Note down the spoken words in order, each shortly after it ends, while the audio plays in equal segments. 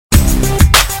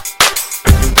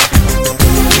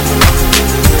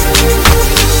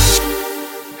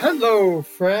Hello,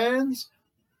 friends.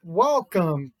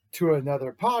 Welcome to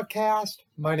another podcast.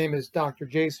 My name is Dr.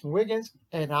 Jason Wiggins,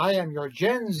 and I am your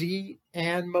Gen Z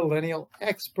and Millennial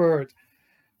expert.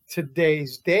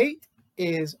 Today's date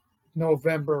is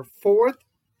November 4th,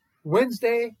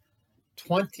 Wednesday,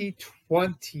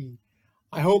 2020.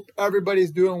 I hope everybody's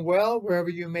doing well wherever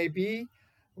you may be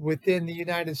within the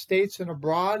United States and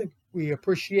abroad. We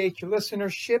appreciate your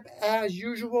listenership as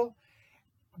usual.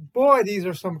 Boy, these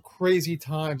are some crazy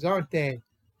times, aren't they?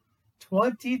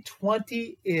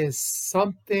 2020 is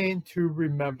something to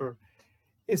remember.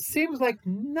 It seems like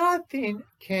nothing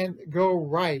can go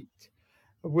right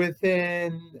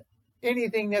within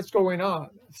anything that's going on.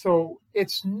 So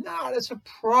it's not a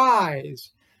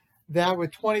surprise that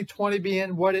with 2020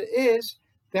 being what it is,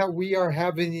 that we are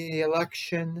having the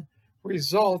election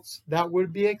results that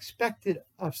would be expected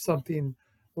of something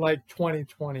like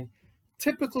 2020.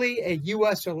 Typically, a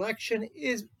U.S. election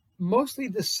is mostly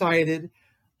decided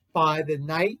by the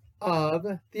night of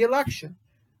the election.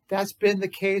 That's been the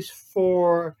case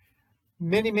for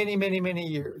many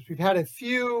years. We've had a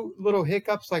few little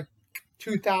hiccups like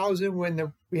 2000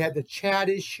 when we had the Chad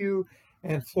issue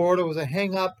and Florida was a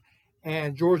hang-up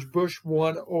and George Bush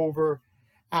won over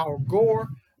Al Gore.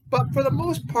 But for the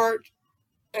most part,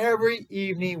 every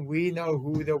evening we know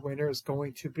who the winner is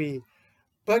going to be.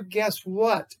 But guess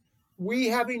what? We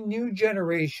have a new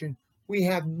generation. We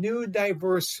have new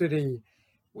diversity.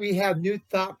 We have new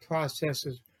thought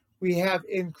processes. We have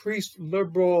increased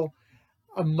liberal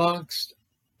amongst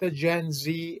the Gen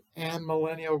Z and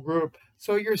millennial group.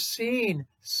 So you're seeing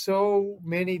so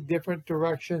many different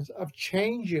directions of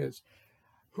changes.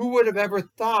 Who would have ever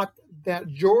thought that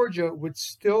Georgia would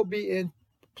still be in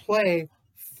play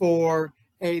for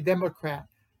a Democrat?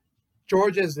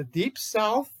 Georgia is the deep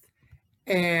South,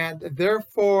 and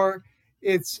therefore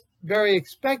it's very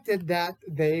expected that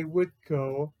they would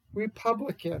go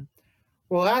Republican.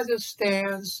 Well, as it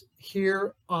stands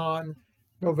here on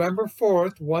November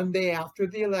 4th, one day after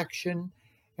the election,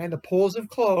 and the polls have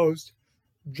closed,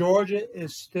 Georgia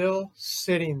is still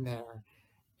sitting there.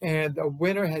 And the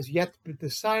winner has yet to be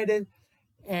decided.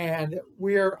 And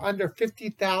we're under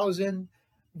 50,000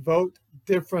 vote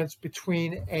difference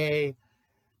between a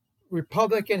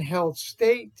Republican-held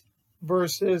state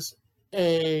versus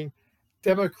a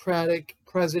Democratic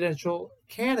presidential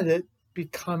candidate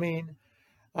becoming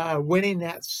winning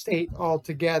that state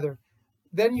altogether.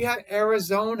 Then you have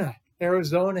Arizona.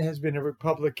 Arizona has been a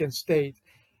Republican state.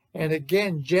 And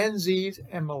again, Gen Zs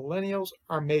and millennials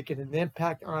are making an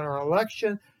impact on our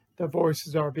election. The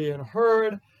voices are being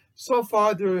heard. So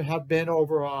far, there have been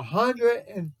over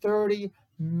 130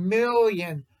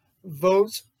 million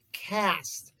votes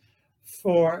cast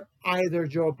for either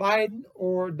Joe Biden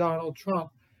or Donald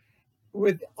Trump.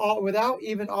 Without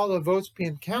even all the votes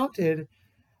being counted,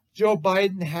 Joe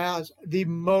Biden has the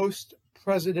most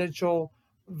presidential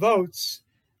votes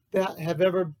that have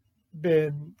ever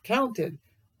been counted,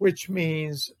 which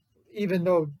means even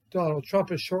though Donald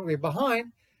Trump is shortly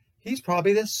behind, he's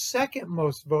probably the second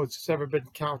most votes that's ever been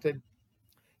counted.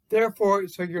 Therefore,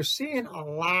 so you're seeing a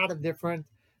lot of different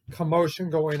commotion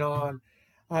going on.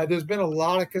 There's been a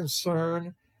lot of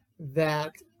concern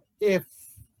that if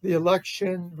the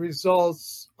election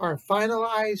results are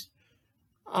finalized,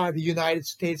 the United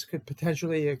States could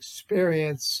potentially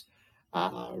experience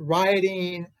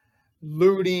rioting,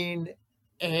 looting,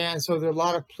 and so there's a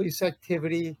lot of police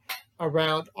activity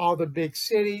around all the big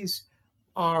cities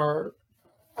are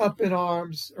up in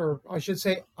arms, or I should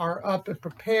say are up and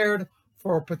prepared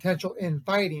for potential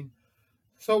infighting.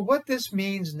 So what this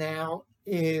means now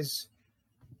is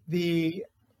the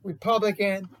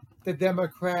Republican, the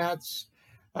Democrats,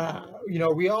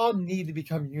 we all need to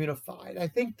become unified. I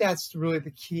think that's really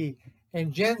the key.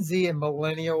 And Gen Z and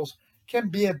millennials can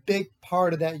be a big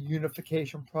part of that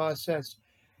unification process.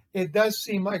 It does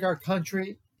seem like our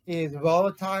country is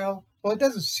volatile. Well, it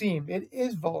doesn't seem, it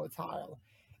is volatile.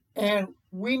 And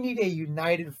we need a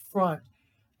united front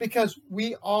because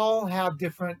we all have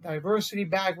different diversity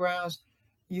backgrounds,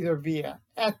 either via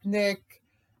ethnic,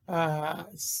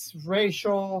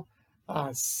 racial,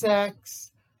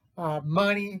 sex,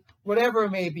 money, whatever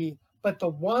it may be. But the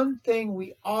one thing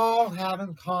we all have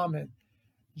in common,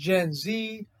 Gen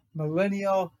Z,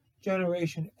 Millennial,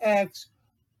 Generation X,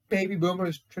 Baby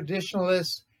Boomers,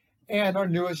 Traditionalists, and our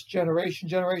newest generation,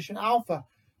 Generation Alpha,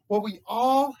 what we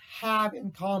all have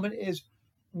in common is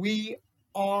we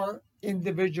are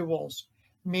individuals,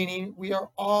 meaning we are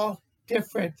all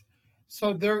different.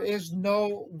 So there is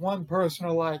no one person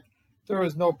alike. There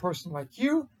is no person like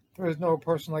you. There is no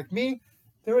person like me.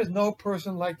 There is no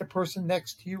person like the person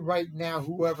next to you right now,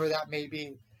 whoever that may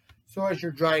be. So as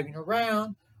you're driving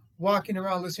around, walking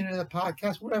around listening to the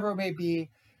podcast, whatever it may be,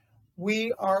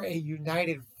 we are a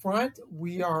united front.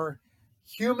 We are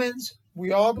humans.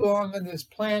 We all belong on this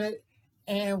planet,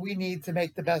 and we need to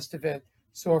make the best of it.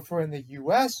 So if we're in the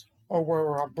U.S. or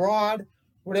we're abroad,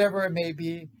 whatever it may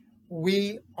be,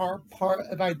 we are part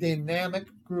of a dynamic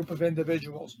group of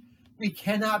individuals. We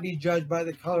cannot be judged by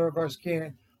the color of our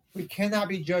skin. We cannot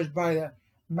be judged by the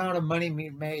amount of money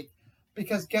we make.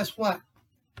 Because guess what?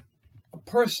 A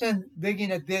person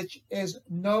digging a ditch is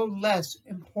no less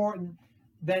important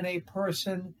than a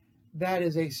person that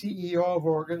is a CEO of an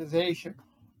organization.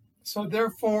 So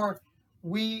therefore,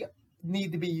 we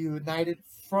need to be a united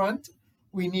front.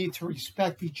 We need to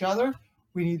respect each other.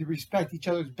 We need to respect each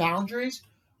other's boundaries.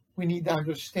 We need to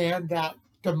understand that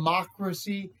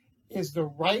democracy is the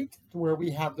right to where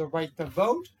we have the right to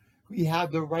vote. We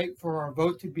have the right for our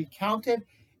vote to be counted.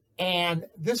 And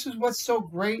this is what's so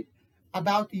great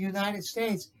about the United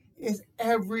States is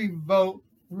every vote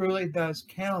really does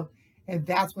count. And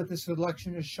that's what this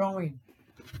election is showing.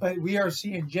 But we are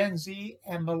seeing Gen Z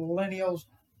and millennials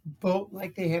vote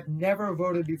like they have never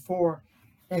voted before.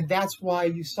 And that's why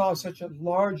you saw such a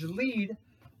large lead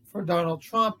for Donald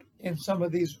Trump in some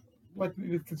of these, what we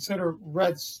would consider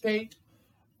red state,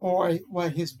 or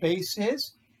what his base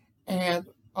is. And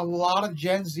a lot of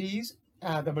Gen Zs,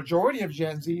 the majority of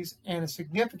Gen Zs, and a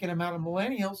significant amount of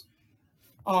millennials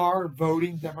are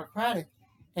voting Democratic.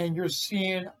 And you're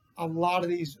seeing a lot of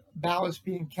these ballots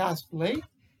being cast late.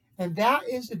 And that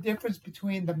is the difference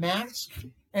between the mask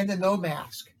and the no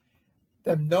mask.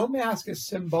 The no mask is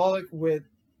symbolic with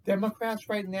Democrats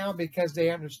right now because they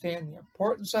understand the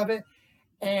importance of it.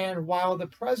 And while the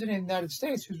president of the United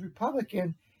States, who's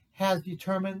Republican, has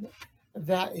determined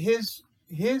that his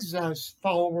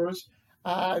followers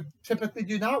typically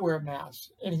do not wear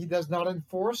masks, and he does not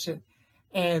enforce it.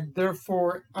 And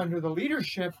therefore, under the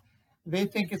leadership, they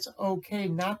think it's okay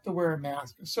not to wear a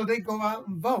mask. So they go out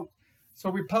and vote.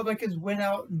 So Republicans went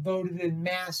out and voted in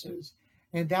masses.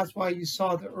 And that's why you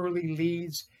saw the early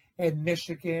leads in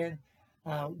Michigan,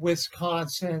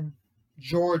 Wisconsin,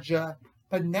 Georgia.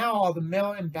 But now all the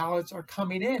mail-in ballots are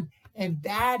coming in. And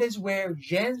that is where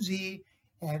Gen Z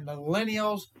and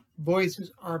millennials'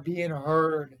 voices are being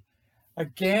heard.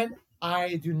 Again,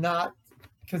 I do not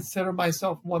consider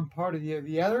myself one party or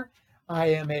the other. I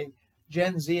am a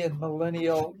Gen Z and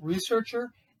millennial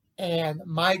researcher, and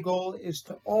my goal is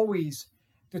to always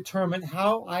determine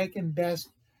how I can best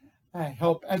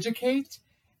help educate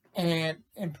and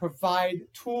provide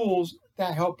tools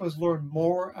that help us learn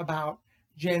more about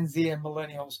Gen Z and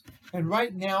millennials. And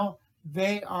right now,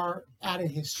 they are at a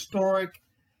historic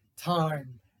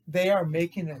time. They are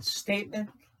making a statement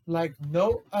like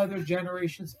no other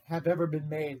generations have ever been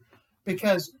made.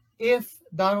 Because if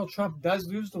Donald Trump does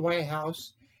lose the White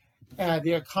House,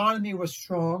 the economy was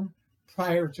strong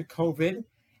prior to COVID.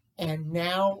 And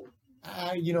now,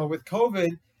 with COVID,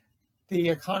 the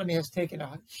economy has taken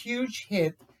a huge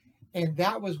hit. And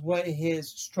that was what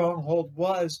his stronghold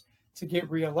was to get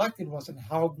reelected, wasn't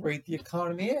how great the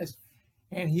economy is.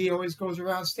 And he always goes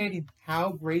around stating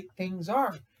how great things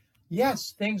are.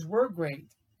 Yes, things were great.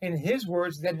 In his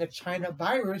words, then the China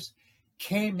virus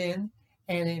came in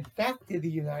and infected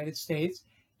the United States.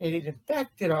 And it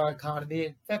infected our economy,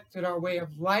 it infected our way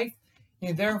of life.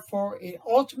 And therefore, it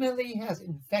ultimately has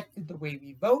infected the way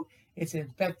we vote. It's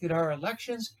infected our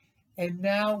elections. And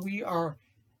now we are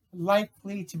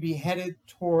likely to be headed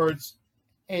towards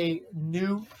a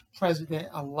new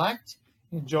president-elect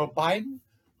in Joe Biden,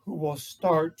 who will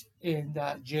start in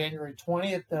January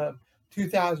 20th of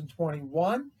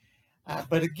 2021.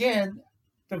 But again,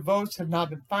 the votes have not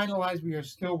been finalized. We are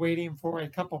still waiting for a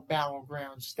couple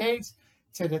battleground states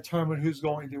to determine who's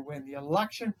going to win the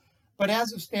election. But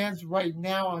as it stands right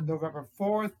now on November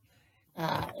 4th,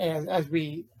 as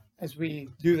we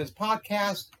do this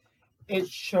podcast, it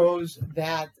shows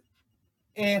that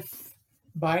if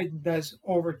Biden does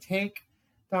overtake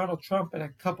Donald Trump in a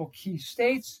couple key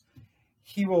states,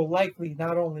 he will likely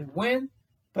not only win,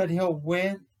 but he'll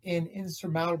win in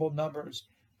insurmountable numbers.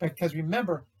 Because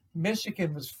remember,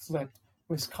 Michigan was flipped,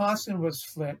 Wisconsin was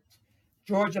flipped,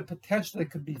 Georgia potentially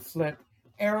could be flipped,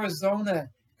 Arizona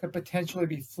could potentially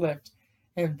be flipped,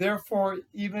 and therefore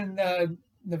even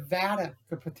Nevada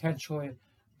could potentially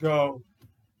go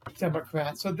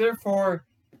Democrat. So therefore,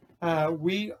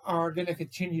 we are going to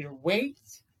continue to wait,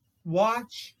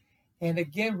 watch, and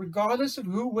again, regardless of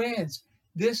who wins,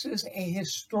 this is a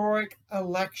historic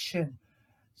election,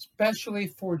 especially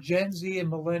for Gen Z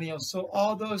and millennials. So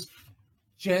all those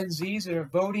Gen Zs that are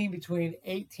voting between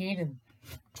 18 and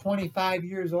 25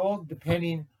 years old,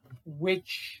 depending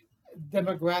which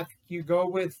demographic you go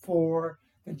with for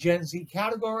the Gen Z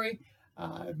category.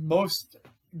 Most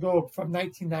go from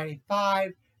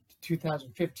 1995 to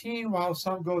 2015, while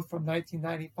some go from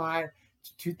 1995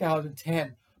 to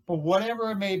 2010. But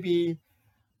whatever it may be,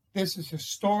 this is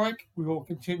historic. We will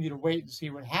continue to wait and see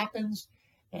what happens.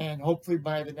 And hopefully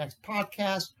by the next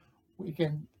podcast, we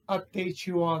can update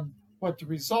you on what the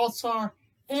results are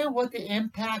and what the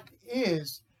impact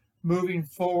is moving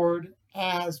forward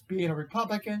as being a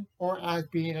Republican or as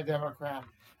being a Democrat.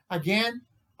 Again,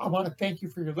 I want to thank you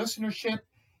for your listenership.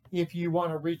 If you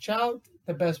want to reach out,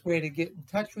 the best way to get in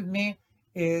touch with me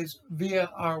is via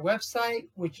our website,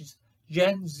 which is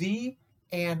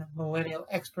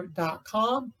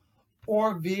genzandmillennialexpert.com,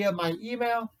 or via my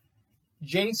email,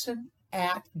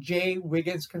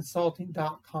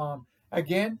 jason@jwigginsconsulting.com.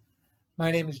 Again,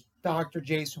 my name is Dr.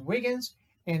 Jason Wiggins,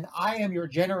 and I am your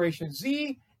Generation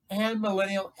Z and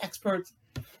Millennial expert.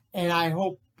 And I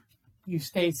hope you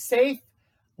stay safe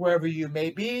wherever you may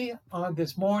be on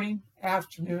this morning,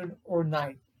 afternoon, or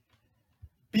night.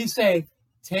 Be safe.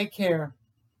 Take care.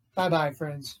 Bye-bye,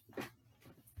 friends.